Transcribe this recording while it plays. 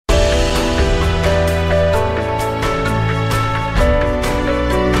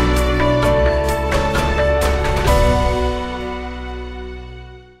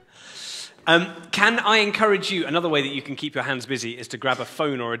Can I encourage you, another way that you can keep your hands busy is to grab a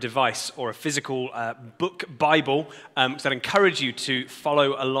phone or a device or a physical book Bible. So I'd encourage you to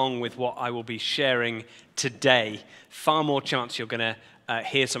follow along with what I will be sharing today. Far more chance you're going to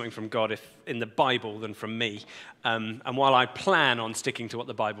hear something from God in the Bible than from me. And while I plan on sticking to what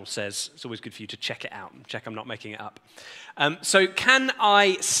the Bible says, it's always good for you to check it out, check I'm not making it up. So can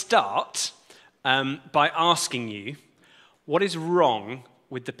I start by asking you, what is wrong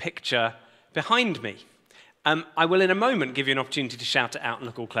with the picture behind me? I will in a moment give you an opportunity to shout it out and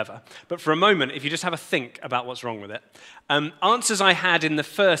look all clever. But for a moment, if you just have a think about what's wrong with it. Answers I had in the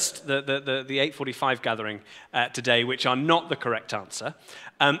 8:45 gathering today, which are not the correct answer.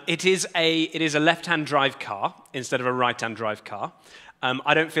 It is a left-hand drive car instead of a right-hand drive car.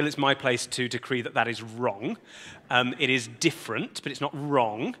 I don't feel it's my place to decree that is wrong. It is different, but it's not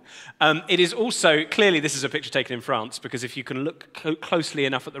wrong. It is also, clearly this is a picture taken in France, because if you can look closely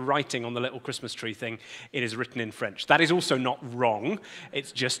enough at the writing on the little Christmas tree thing, it is written in French. That is also not wrong,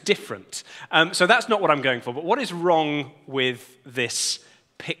 it's just different. So that's not what I'm going for, but what is wrong with this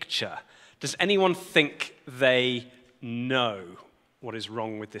picture? Does anyone think they know what is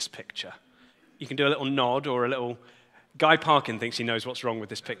wrong with this picture? You can do a little nod or a little... Guy Parkin thinks he knows what's wrong with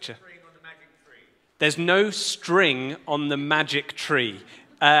this picture. There's no string on the magic tree.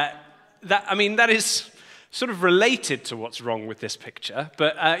 That is sort of related to what's wrong with this picture.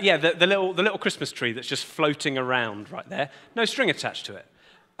 But the little Christmas tree that's just floating around right there. No string attached to it.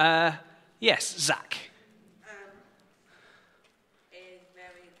 Yes, Zach.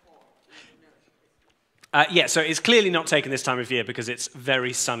 So it's clearly not taken this time of year because it's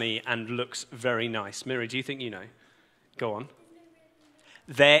very sunny and looks very nice. Miri, do you think you know? Go on.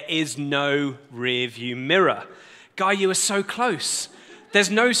 There is no rear view mirror. Guy, you are so close. There's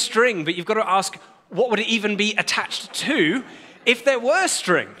no string, but you've got to ask, what would it even be attached to if there were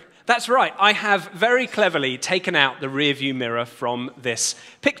string? That's right. I have very cleverly taken out the rear view mirror from this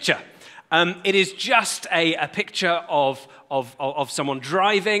picture. It is just a picture of someone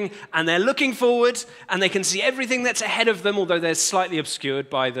driving, and they're looking forward, and they can see everything that's ahead of them, although they're slightly obscured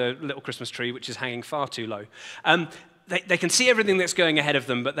by the little Christmas tree, which is hanging far too low. They can see everything that's going ahead of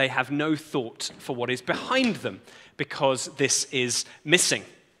them, but they have no thought for what is behind them, because this is missing.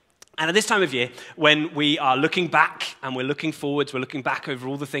 And at this time of year, when we are looking back and we're looking forwards, we're looking back over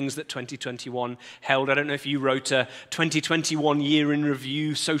all the things that 2021 held. I don't know if you wrote a 2021 year in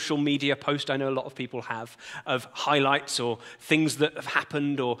review social media post. I know a lot of people have, of highlights or things that have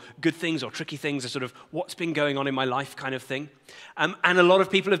happened or good things or tricky things, or sort of what's been going on in my life kind of thing. And a lot of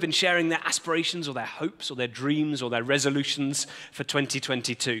people have been sharing their aspirations or their hopes or their dreams or their resolutions for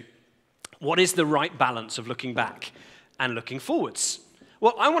 2022. What is the right balance of looking back and looking forwards?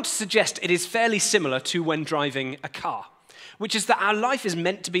 Well, I want to suggest it is fairly similar to when driving a car, which is that our life is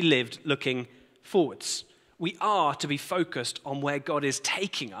meant to be lived looking forwards. We are to be focused on where God is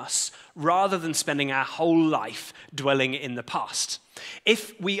taking us rather than spending our whole life dwelling in the past.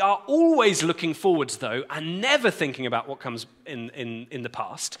 If we are always looking forwards, though, and never thinking about what comes in the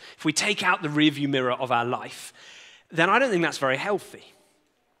past, if we take out the rearview mirror of our life, then I don't think that's very healthy.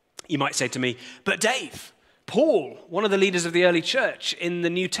 You might say to me, but Dave, Paul, one of the leaders of the early church in the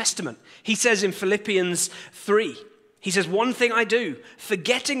New Testament, he says in Philippians 3, he says, one thing I do,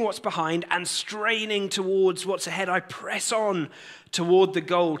 forgetting what's behind and straining towards what's ahead, I press on toward the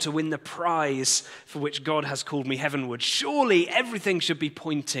goal to win the prize for which God has called me heavenward. Surely everything should be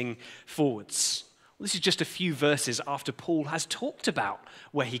pointing forwards. Well, this is just a few verses after Paul has talked about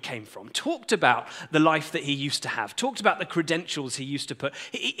where he came from, talked about the life that he used to have, talked about the credentials he used to put.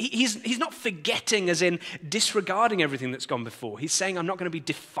 He's not forgetting as in disregarding everything that's gone before. He's saying, I'm not going to be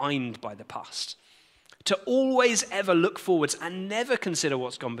defined by the past. To always ever look forwards and never consider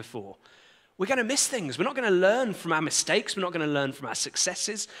what's gone before. We're going to miss things. We're not going to learn from our mistakes. We're not going to learn from our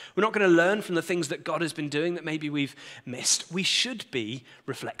successes. We're not going to learn from the things that God has been doing that maybe we've missed. We should be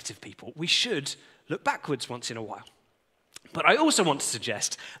reflective people. We should look backwards once in a while. But I also want to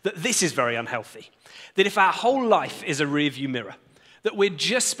suggest that this is very unhealthy. That if our whole life is a rearview mirror, that we're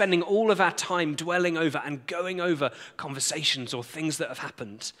just spending all of our time dwelling over and going over conversations or things that have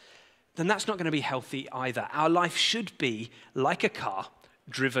happened, then that's not going to be healthy either. Our life should be like a car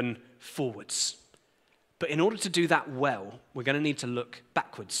driven forwards. But in order to do that well, we're going to need to look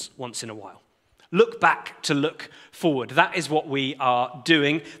backwards once in a while. Look back to look forward. That is what we are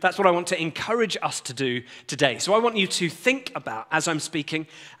doing. That's what I want to encourage us to do today. So I want you to think about, as I'm speaking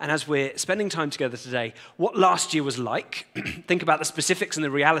and as we're spending time together today, what last year was like. Think about the specifics and the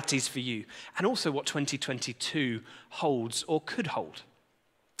realities for you, and also what 2022 holds or could hold.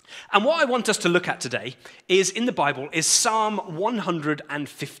 And what I want us to look at today is, in the Bible, is Psalm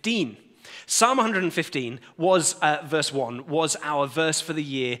 115. Psalm 115 was, verse 1, was our verse for the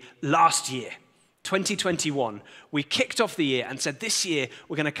year last year, 2021. We kicked off the year and said this year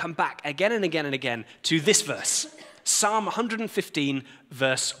we're going to come back again and again and again to this verse, Psalm 115,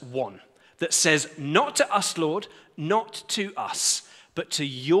 verse 1, that says, "Not to us, Lord, not to us, but to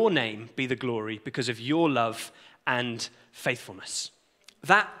your name be the glory because of your love and faithfulness."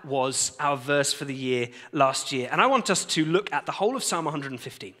 That was our verse for the year last year. And I want us to look at the whole of Psalm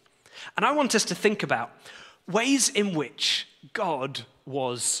 115. And I want us to think about ways in which God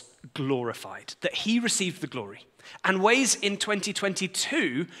was glorified, that he received the glory, and ways in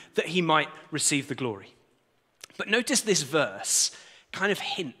 2022 that he might receive the glory. But notice this verse kind of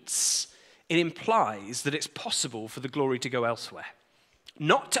hints, it implies that it's possible for the glory to go elsewhere.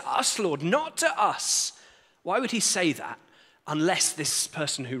 Not to us, Lord, not to us. Why would he say that unless this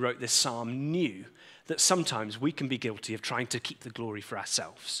person who wrote this psalm knew that sometimes we can be guilty of trying to keep the glory for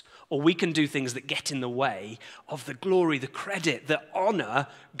ourselves, or we can do things that get in the way of the glory, the credit, the honor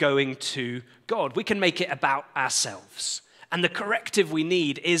going to God. We can make it about ourselves. And the corrective we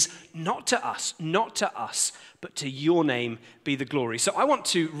need is not to us, but to your name be the glory. So I want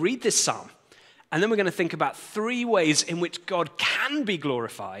to read this psalm, and then we're going to think about 3 ways in which God can be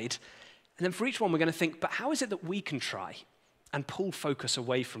glorified. And then for each one, we're going to think, but how is it that we can try and pull focus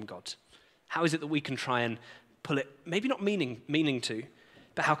away from God? How is it that we can try and pull it, maybe not meaning to,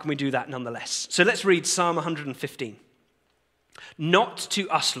 but how can we do that nonetheless? So let's read Psalm 115. "Not to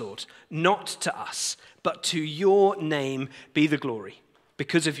us, Lord, not to us, but to your name be the glory,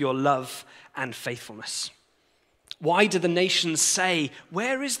 because of your love and faithfulness. Why do the nations say,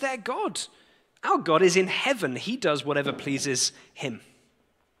 'Where is their God?' Our God is in heaven. He does whatever pleases him.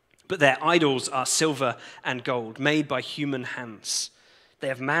 But their idols are silver and gold, made by human hands. They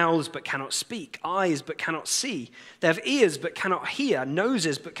have mouths but cannot speak, eyes but cannot see. They have ears but cannot hear,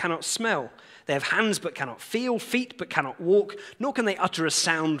 noses but cannot smell. They have hands but cannot feel, feet but cannot walk, nor can they utter a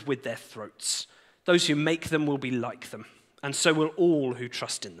sound with their throats. Those who make them will be like them, and so will all who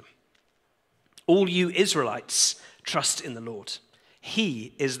trust in them. All you Israelites, trust in the Lord.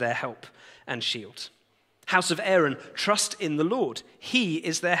 He is their help and shield. House of Aaron, trust in the Lord. He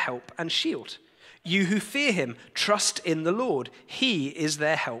is their help and shield. You who fear him, trust in the Lord. He is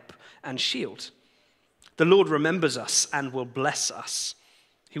their help and shield. The Lord remembers us and will bless us.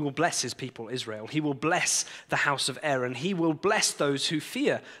 He will bless his people Israel. He will bless the house of Aaron. He will bless those who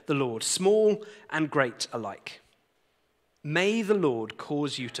fear the Lord, small and great alike. May the Lord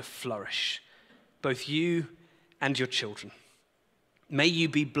cause you to flourish, both you and your children. May you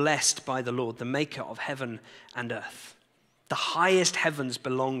be blessed by the Lord, the maker of heaven and earth. The highest heavens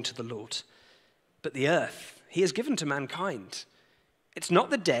belong to the Lord, but the earth he has given to mankind. It's not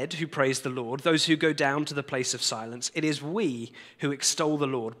the dead who praise the Lord, those who go down to the place of silence. It is we who extol the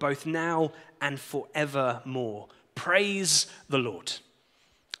Lord, both now and forevermore. Praise the Lord.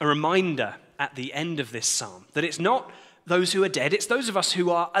 A reminder at the end of this psalm that it's not those who are dead, it's those of us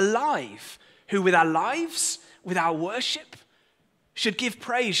who are alive, who with our lives, with our worship, should give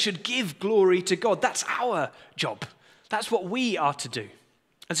praise, should give glory to God. That's our job. That's what we are to do.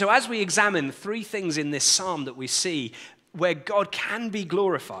 And so as we examine 3 things in this psalm that we see where God can be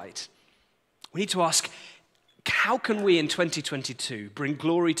glorified, we need to ask, how can we in 2022 bring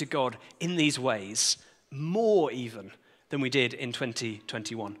glory to God in these ways, more even than we did in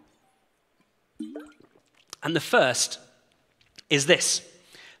 2021? And the first is this.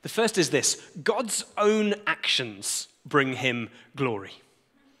 The first is this: God's own actions bring him glory.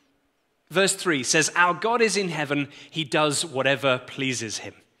 Verse 3 says, our God is in heaven, he does whatever pleases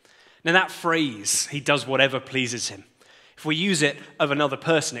him. Now that phrase, he does whatever pleases him, if we use it of another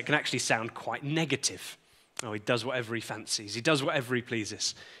person, it can actually sound quite negative. Oh, he does whatever he fancies, he does whatever he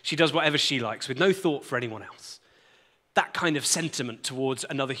pleases. She does whatever she likes with no thought for anyone else. That kind of sentiment towards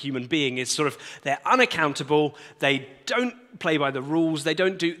another human being is sort of, they're unaccountable, they don't play by the rules, they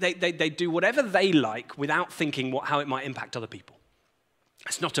do whatever they like without thinking how it might impact other people.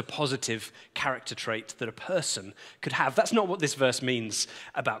 It's not a positive character trait that a person could have. That's not what this verse means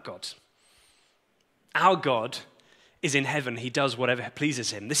about God. Our God is in heaven, he does whatever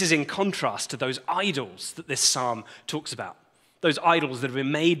pleases him. This is in contrast to those idols that this psalm talks about. Those idols that have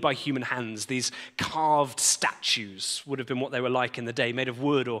been made by human hands, these carved statues would have been what they were like in the day, made of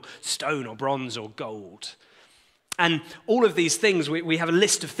wood or stone or bronze or gold. And all of these things, we have a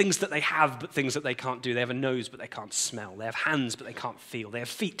list of things that they have, but things that they can't do. They have a nose, but they can't smell. They have hands, but they can't feel. They have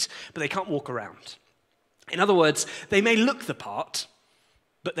feet, but they can't walk around. In other words, they may look the part,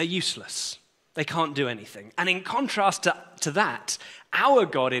 but they're useless. They can't do anything. And in contrast to that, our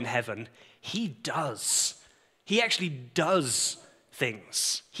God in heaven, he does. He actually does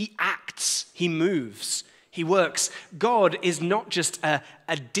things. He acts, he moves, he works. God is not just a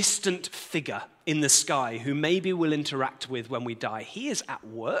distant figure in the sky who maybe we'll interact with when we die. He is at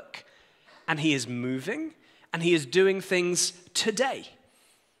work, and he is moving, and he is doing things today.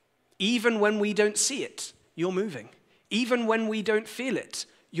 Even when we don't see it, you're moving. Even when we don't feel it,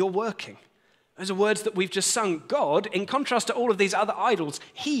 you're working. Those are words that we've just sung. God, in contrast to all of these other idols,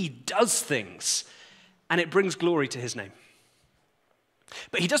 he does things, and it brings glory to his name.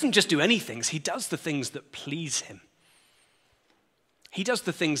 But he doesn't just do any things, he does the things that please him. He does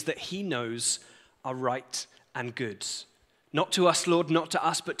the things that he knows are right and good. Not to us, Lord, not to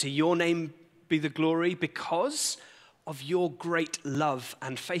us, but to your name be the glory because of your great love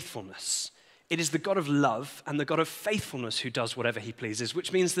and faithfulness. It is the God of love and the God of faithfulness who does whatever he pleases,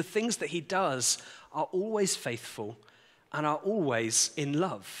 which means the things that he does are always faithful and are always in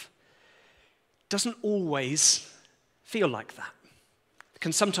love. Doesn't always feel like that.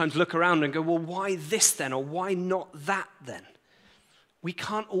 Can sometimes look around and go, well, why this then? Or why not that then? We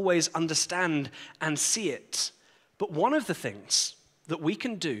can't always understand and see it. But one of the things that we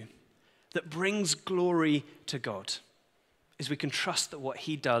can do that brings glory to God is we can trust that what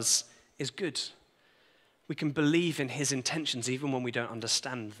he does is good. We can believe in his intentions even when we don't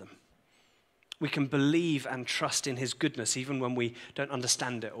understand them. We can believe and trust in his goodness even when we don't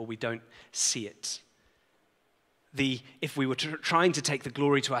understand it or we don't see it. If we were trying to take the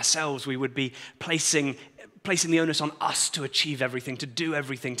glory to ourselves, we would be placing the onus on us to achieve everything, to do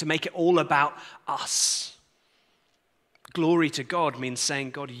everything, to make it all about us. Glory to God means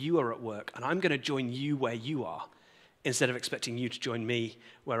saying, God, you are at work, and I'm going to join you where you are, instead of expecting you to join me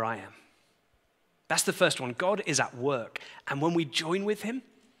where I am. That's the first one. God is at work, and when we join with him,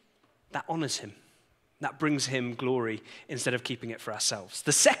 that honors him. That brings him glory instead of keeping it for ourselves.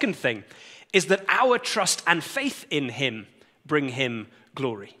 The second thing is that our trust and faith in him bring him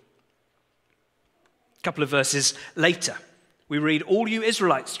glory. A couple of verses later, we read, all you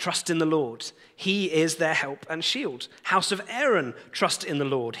Israelites, trust in the Lord. He is their help and shield. House of Aaron, trust in the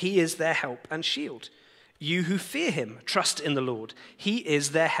Lord. He is their help and shield. You who fear him, trust in the Lord. He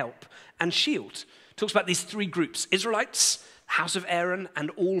is their help and shield. Talks about these three groups, Israelites, house of Aaron,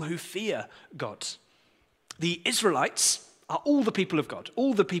 and all who fear God. The Israelites are all the people of God,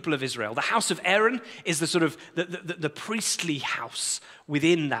 all the people of Israel. The house of Aaron is the sort of the priestly house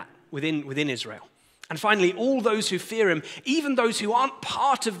within Israel. And finally, all those who fear him, even those who aren't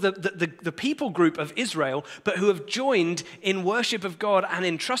part of the people group of Israel, but who have joined in worship of God and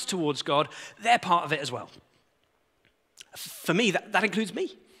in trust towards God, they're part of it as well. For me, that includes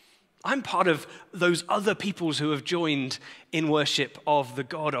me. I'm part of those other peoples who have joined in worship of the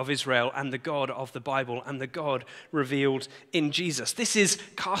God of Israel and the God of the Bible and the God revealed in Jesus. This is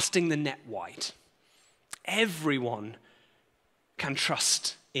casting the net wide. Everyone can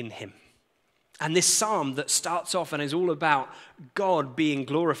trust in him. And this psalm that starts off and is all about God being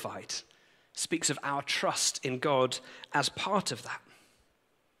glorified speaks of our trust in God as part of that.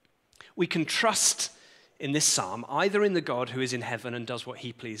 We can trust in this psalm, either in the God who is in heaven and does what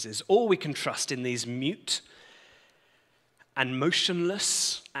he pleases, or we can trust in these mute and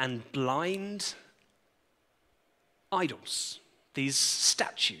motionless and blind idols, these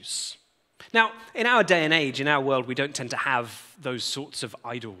statues. Now, in our day and age, in our world, we don't tend to have those sorts of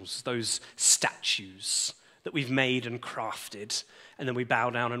idols, those statues that we've made and crafted, and then we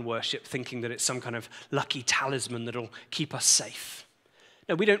bow down and worship, thinking that it's some kind of lucky talisman that'll keep us safe.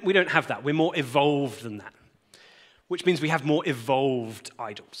 No, we don't have that. We're more evolved than that, which means we have more evolved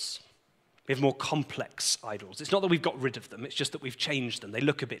idols. We have more complex idols. It's not that we've got rid of them, it's just that we've changed them. They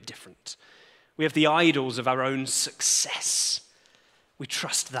look a bit different. We have the idols of our own success. We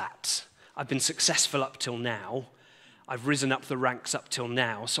trust that. I've been successful up till now. I've risen up the ranks up till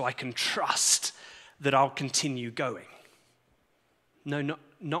now, so I can trust that I'll continue going. No,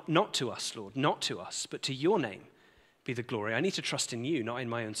 not to us, Lord, not to us, but to your name be the glory. I need to trust in you, not in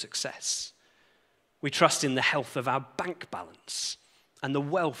my own success. We trust in the health of our bank balance and the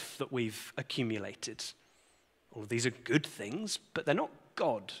wealth that we've accumulated. All of these are good things, but they're not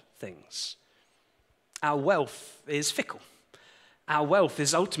God things. Our wealth is fickle. Our wealth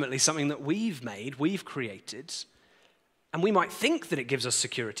is ultimately something that we've made, we've created, and we might think that it gives us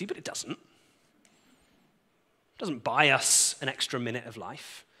security, but it doesn't. It doesn't buy us an extra minute of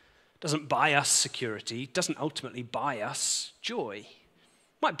life. Doesn't buy us security, doesn't ultimately buy us joy.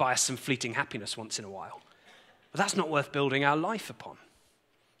 Might buy us some fleeting happiness once in a while, but that's not worth building our life upon.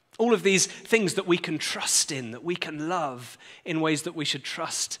 All of these things that we can trust in, that we can love in ways that we should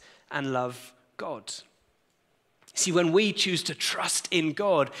trust and love God. See, when we choose to trust in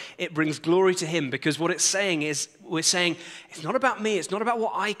God, it brings glory to him, because what it's saying is, we're saying, it's not about me, it's not about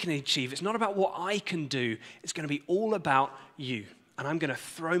what I can achieve, it's not about what I can do, it's going to be all about you. And I'm going to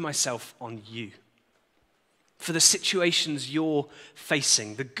throw myself on you. For the situations you're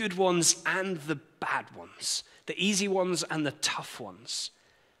facing, the good ones and the bad ones, the easy ones and the tough ones.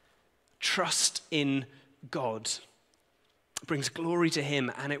 Trust in God. It brings glory to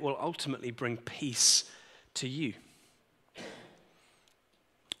him, and it will ultimately bring peace to you.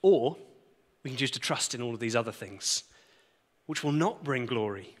 Or we can choose to trust in all of these other things, which will not bring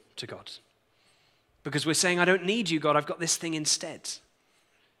glory to God. Because we're saying, I don't need you, God, I've got this thing instead.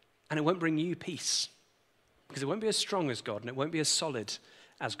 And it won't bring you peace, because it won't be as strong as God, and it won't be as solid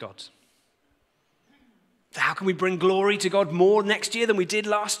as God. So how can we bring glory to God more next year than we did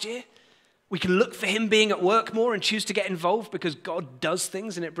last year? We can look for him being at work more and choose to get involved because God does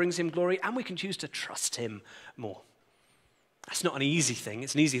things and it brings him glory, and we can choose to trust him more. That's not an easy thing.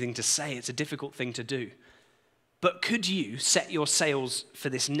 It's an easy thing to say. It's a difficult thing to do. But could you set your sails for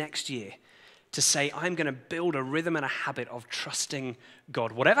this next year to say, I'm going to build a rhythm and a habit of trusting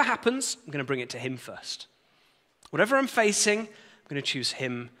God. Whatever happens, I'm going to bring it to him first. Whatever I'm facing, I'm going to choose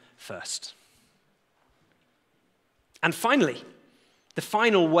him first. And finally, the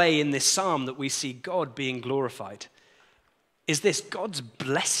final way in this psalm that we see God being glorified is this: God's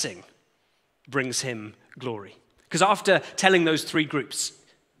blessing brings him glory. Because after telling those three groups,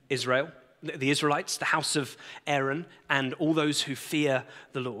 Israel, the Israelites, the house of Aaron, and all those who fear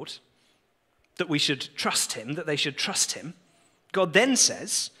the Lord, that we should trust him, that they should trust him, God then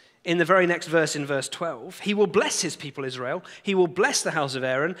says, in the very next verse, in verse 12, he will bless his people Israel, he will bless the house of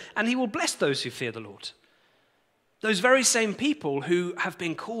Aaron, and he will bless those who fear the Lord. Those very same people who have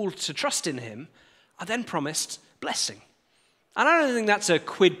been called to trust in him are then promised blessing. And I don't think that's a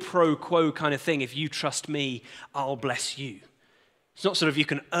quid pro quo kind of thing. If you trust me, I'll bless you. It's not sort of you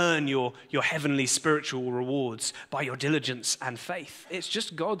can earn your heavenly spiritual rewards by your diligence and faith. It's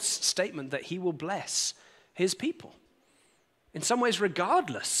just God's statement that he will bless his people. In some ways,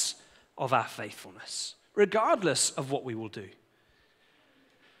 regardless of our faithfulness, regardless of what we will do.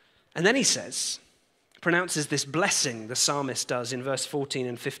 And then he says, pronounces this blessing, the psalmist does in verse 14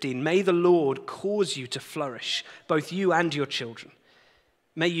 and 15. May the Lord cause you to flourish, both you and your children.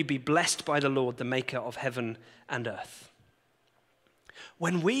 May you be blessed by the Lord, the maker of heaven and earth.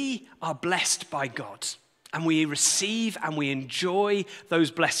 When we are blessed by God and we receive and we enjoy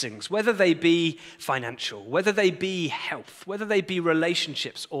those blessings, whether they be financial, whether they be health, whether they be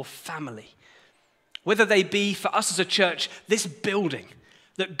relationships or family, whether they be for us as a church, this building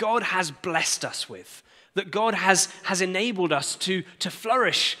that God has blessed us with, that God has enabled us to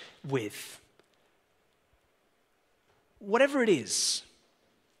flourish with. Whatever it is,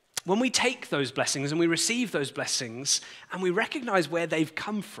 when we take those blessings and we receive those blessings and we recognize where they've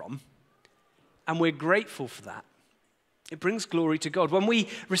come from and we're grateful for that, it brings glory to God. When we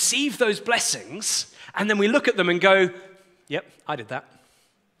receive those blessings and then we look at them and go, yep, I did that.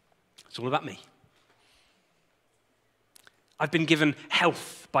 It's all about me. I've been given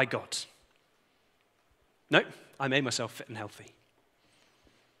health by God. No, I made myself fit and healthy.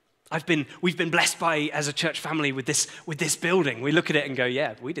 We've been blessed by, as a church family, with this building. We look at it and go,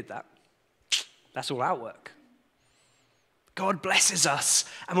 yeah, we did that. That's all our work. God blesses us,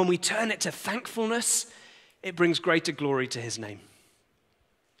 and when we turn it to thankfulness, it brings greater glory to his name.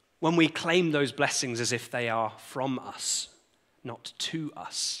 When we claim those blessings as if they are from us, not to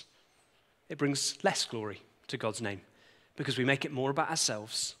us, it brings less glory to God's name, because we make it more about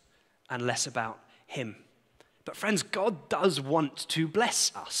ourselves and less about him. But friends, God does want to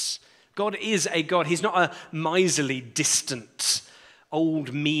bless us. God is a God. He's not a miserly, distant,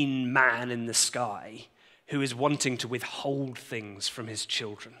 old, mean man in the sky who is wanting to withhold things from his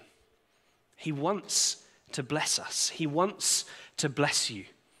children. He wants to bless us. He wants to bless you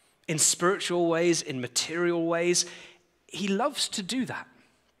in spiritual ways, in material ways. He loves to do that.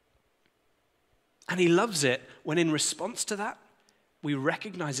 And he loves it when in response to that, we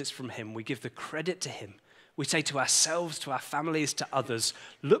recognize it's from him. We give the credit to him. We say to ourselves, to our families, to others,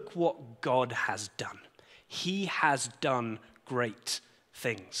 look what God has done. He has done great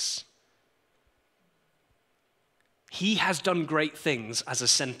things. He has done great things as a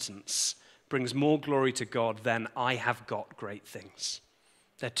sentence brings more glory to God than I have got great things.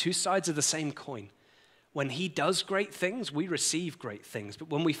 They're two sides of the same coin. When he does great things, we receive great things. But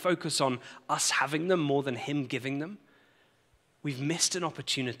when we focus on us having them more than him giving them, we've missed an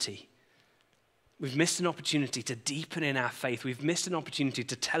opportunity. We've missed an opportunity to deepen in our faith. We've missed an opportunity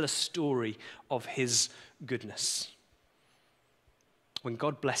to tell a story of his goodness. When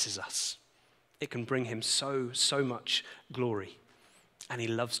God blesses us, It can bring him so much glory, and he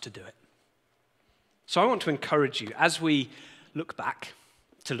loves to do it. So I want to encourage you, as we look back,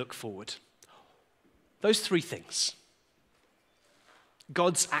 to look forward. Those three things.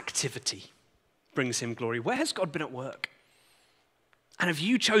 God's activity brings him glory. Where has God been at work? And have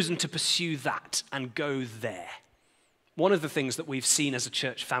you chosen to pursue that and go there? One of the things that we've seen as a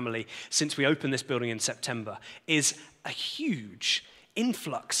church family since we opened this building in September is a huge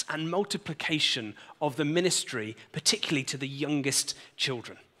influx and multiplication of the ministry, particularly to the youngest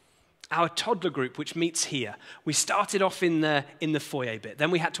children. Our toddler group, which meets here, we started off in the foyer bit.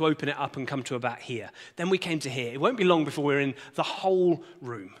 Then we had to open it up and come to about here. Then we came to here. It won't be long before we're in the whole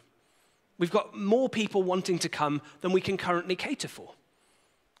room. We've got more people wanting to come than we can currently cater for.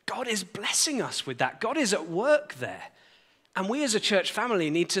 God is blessing us with that. God is at work there. And we as a church family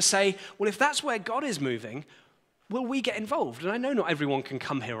need to say, well, if that's where God is moving, will we get involved? And I know not everyone can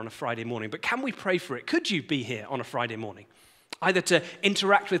come here on a Friday morning, but can we pray for it? Could you be here on a Friday morning? Either to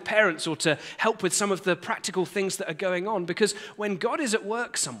interact with parents or to help with some of the practical things that are going on. Because when God is at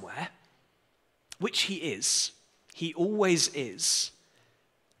work somewhere, which he always is,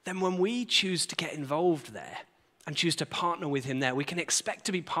 then when we choose to get involved there and choose to partner with him there, we can expect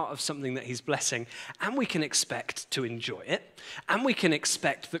to be part of something that he's blessing, and we can expect to enjoy it, and we can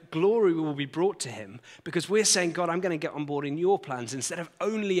expect that glory will be brought to him because we're saying, God, I'm going to get on board in your plans instead of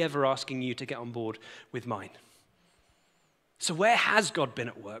only ever asking you to get on board with mine. So where has God been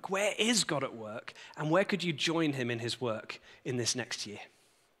at work? Where is God at work? And where could you join him in his work in this next year?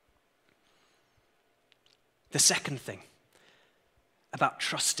 The second thing about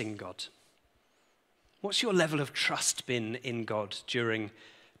trusting God. What's your level of trust been in God during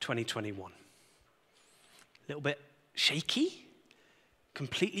 2021? A little bit shaky?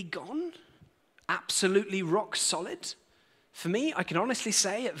 Completely gone? Absolutely rock solid? For me, I can honestly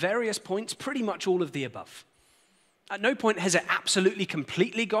say at various points, pretty much all of the above. At no point has it absolutely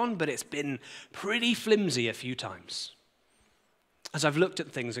completely gone, but it's been pretty flimsy a few times. As I've looked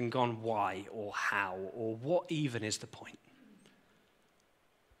at things and gone, why or how or what even is the point?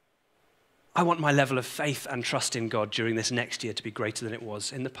 I want my level of faith and trust in God during this next year to be greater than it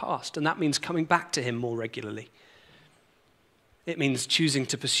was in the past. And that means coming back to him more regularly. It means choosing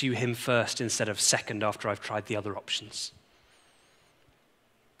to pursue him first instead of second after I've tried the other options.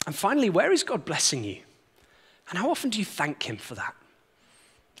 And finally, where is God blessing you? And how often do you thank him for that?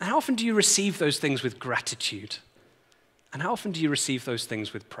 And how often do you receive those things with gratitude? And how often do you receive those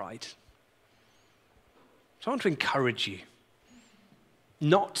things with pride? So I want to encourage you,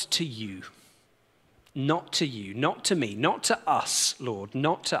 not to you, not to you, not to me, not to us, Lord,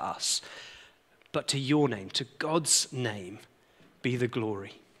 not to us, but to your name, to God's name, be the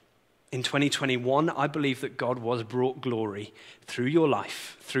glory. In 2021, I believe that God was brought glory through your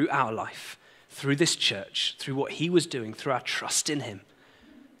life, through our life, through this church, through what he was doing, through our trust in him.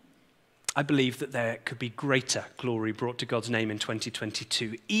 I believe that there could be greater glory brought to God's name in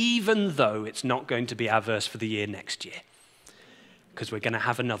 2022, even though it's not going to be our verse for the year next year, because we're going to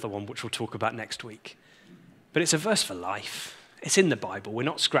have another one, which we'll talk about next week. But it's a verse for life. It's in the Bible. We're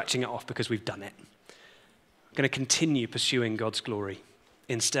not scratching it off because we've done it. We're going to continue pursuing God's glory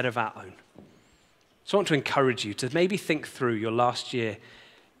instead of our own. So I want to encourage you to maybe think through your last year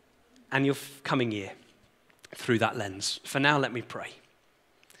and your coming year through that lens. For now, let me pray.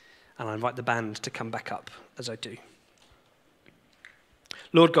 And I invite the band to come back up as I do.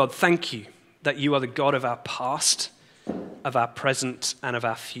 Lord God, thank you that you are the God of our past, of our present, and of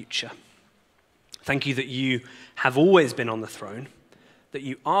our future. Thank you that you have always been on the throne, that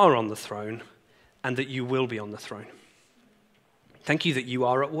you are on the throne, and that you will be on the throne. Thank you that you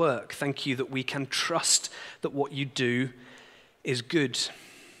are at work. Thank you that we can trust that what you do is good.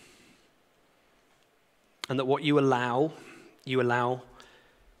 And that what you allow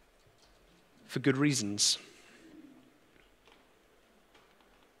for good reasons.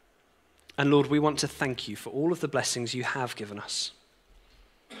 And Lord, we want to thank you for all of the blessings you have given us,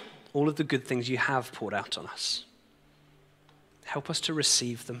 all of the good things you have poured out on us. Help us to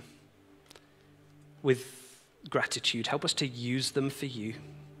receive them with gratitude. Help us to use them for you.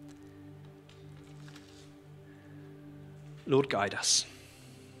 Lord, guide us.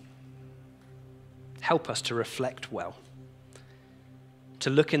 Help us to reflect well, to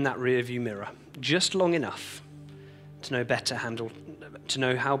look in that rearview mirror just long enough to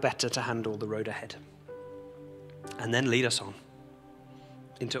know how better to handle the road ahead. And then lead us on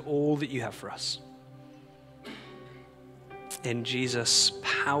into all that you have for us. In Jesus'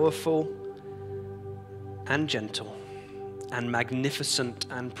 powerful and gentle and magnificent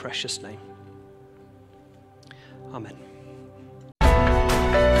and precious name. Amen.